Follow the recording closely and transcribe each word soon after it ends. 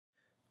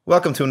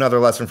Welcome to another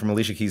lesson from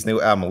Alicia Keys' new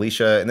album,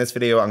 Alicia. In this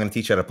video, I'm going to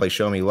teach you how to play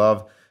Show Me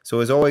Love.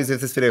 So as always,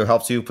 if this video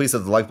helps you, please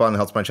hit the like button. It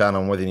helps my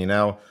channel more than you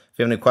know. If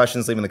you have any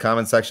questions, leave them in the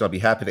comments section. I'll be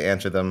happy to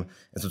answer them.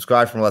 And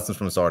subscribe for more lessons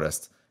from this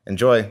artist.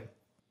 Enjoy.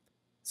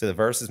 So the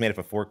verse is made up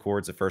of 4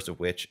 chords, the first of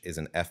which is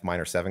an F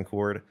minor 7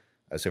 chord.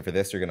 So for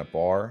this, you're going to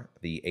bar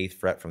the 8th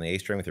fret from the A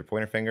string with your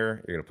pointer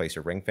finger. You're going to place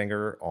your ring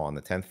finger on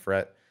the 10th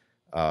fret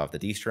of the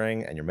D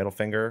string and your middle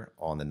finger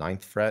on the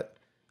 9th fret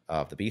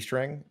of the B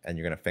string. And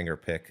you're going to finger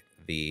pick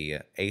the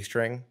A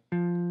string,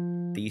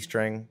 D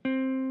string,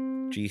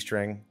 G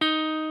string,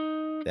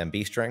 then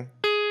B string.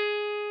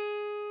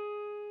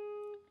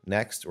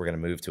 Next, we're going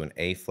to move to an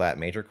A flat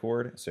major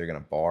chord. So you're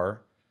going to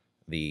bar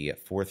the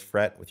 4th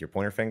fret with your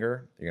pointer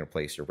finger. You're going to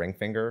place your ring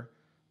finger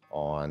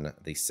on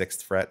the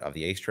 6th fret of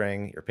the A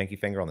string, your pinky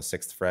finger on the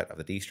 6th fret of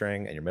the D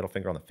string, and your middle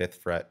finger on the 5th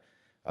fret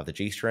of the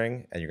G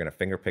string. And you're going to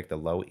finger pick the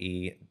low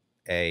E,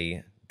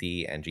 A,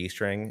 D, and G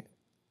strings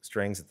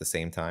at the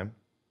same time.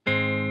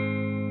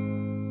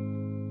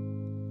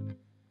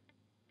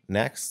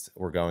 Next,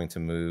 we're going to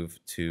move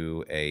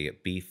to a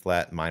B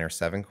flat minor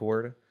 7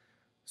 chord.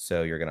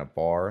 So you're going to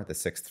bar the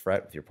 6th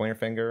fret with your pointer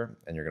finger,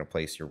 and you're going to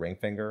place your ring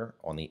finger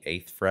on the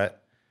 8th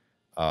fret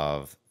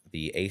of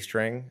the A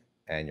string,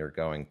 and you're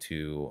going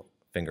to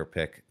finger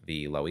pick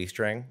the low E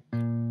string,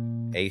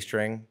 A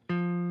string,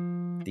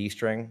 D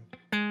string,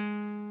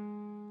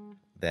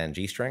 then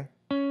G string.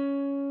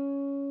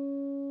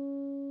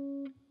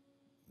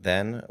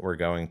 Then we're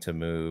going to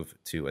move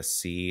to a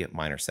C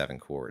minor 7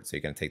 chord. So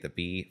you're going to take the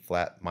B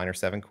flat minor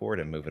 7 chord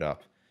and move it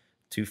up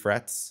 2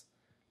 frets.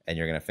 And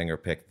you're going to finger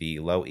pick the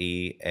low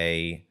E,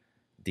 A,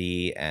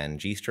 D, and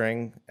G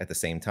string at the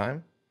same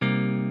time.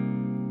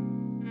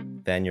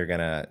 Then you're going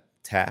to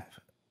tap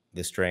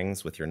the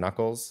strings with your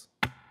knuckles.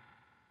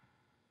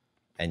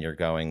 And you're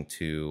going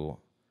to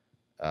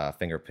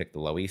finger pick the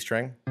low E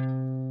string.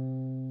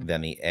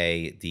 Then the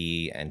A,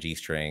 D, and G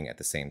string at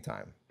the same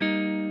time.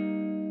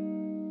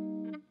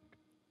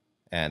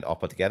 And all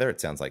put together, it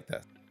sounds like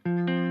this.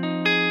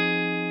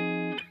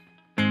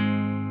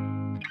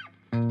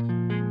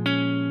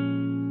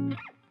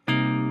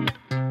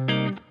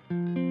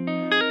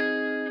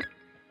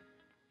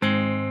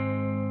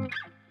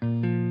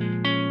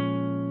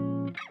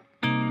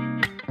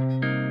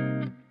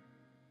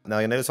 Now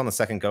you'll notice on the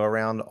second go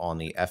around on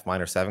the F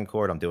minor 7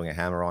 chord, I'm doing a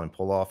hammer on and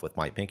pull off with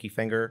my pinky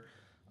finger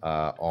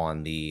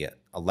on the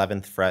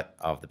 11th fret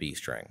of the B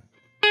string.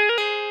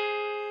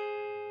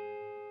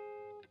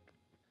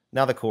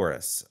 Now the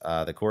chorus.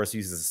 The chorus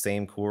uses the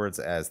same chords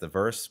as the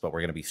verse, but we're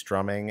going to be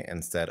strumming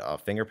instead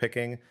of finger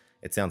picking.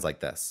 It sounds like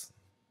this.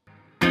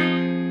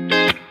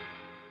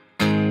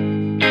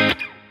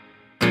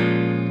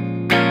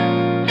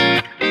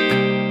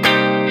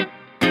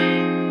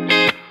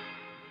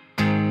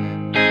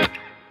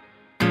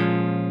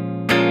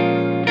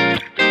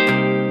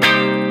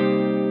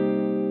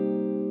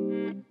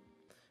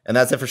 And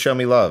that's it for Show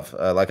Me Love.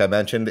 Like I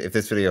mentioned, if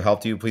this video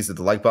helped you, please hit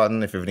the like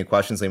button. If you have any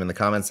questions, leave them in the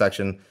comments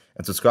section.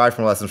 And subscribe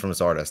for more lessons from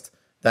this artist.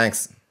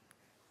 Thanks.